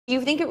Do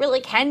you think it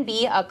really can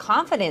be a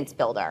confidence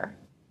builder?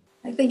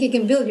 I think it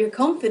can build your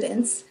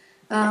confidence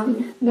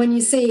when you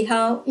see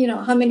how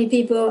many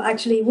people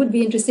actually would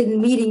be interested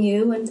in meeting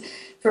you, and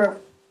for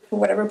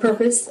whatever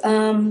purpose.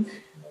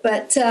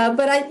 But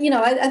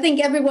I think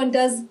everyone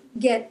does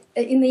get,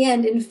 in the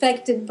end,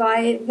 infected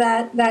by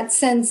that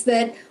sense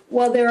that,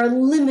 well, there are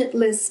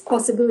limitless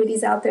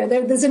possibilities out there.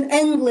 There's an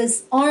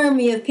endless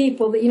army of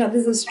people that,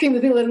 there's a stream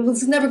of people that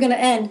it's never going to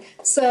end.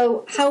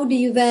 So how do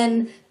you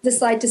then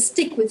decide to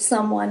stick with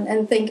someone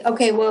and think,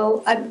 okay,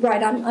 well,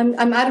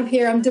 I'm out of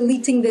here. I'm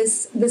deleting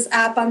this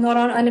app. I'm not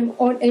on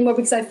anymore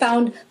because I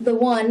found the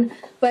one.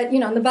 But,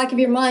 in the back of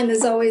your mind,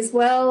 there's always,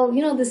 well,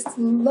 there's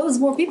loads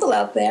more people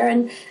out there.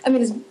 And I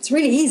mean, it's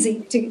really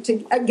easy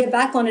to get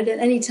back on it at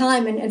any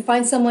time and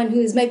find someone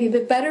who's maybe a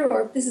bit better,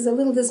 or if this is a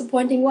little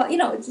disappointing, well,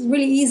 it's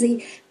really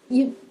easy.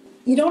 You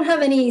don't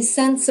have any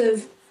sense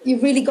of,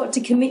 you've really got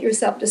to commit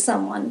yourself to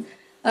someone.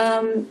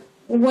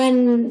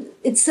 When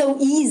it's so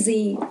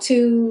easy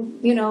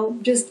to,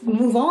 just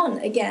move on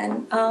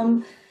again.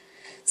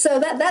 So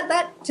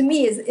that to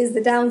me is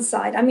the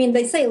downside. I mean,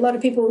 they say a lot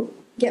of people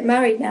get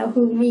married now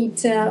who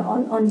meet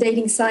on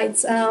dating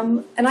sites.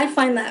 And I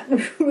find that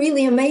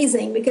really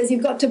amazing, because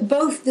you've got to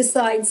both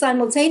decide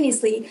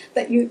simultaneously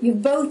that you're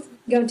both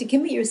going to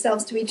commit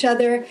yourselves to each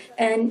other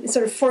and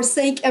sort of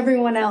forsake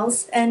everyone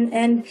else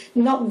and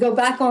not go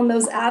back on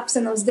those apps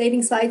and those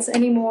dating sites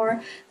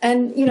anymore.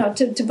 And,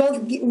 to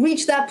both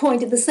reach that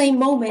point at the same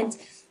moment.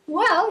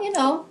 Well,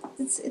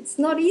 it's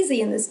not easy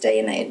in this day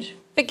and age.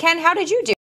 But Ken, how did you do?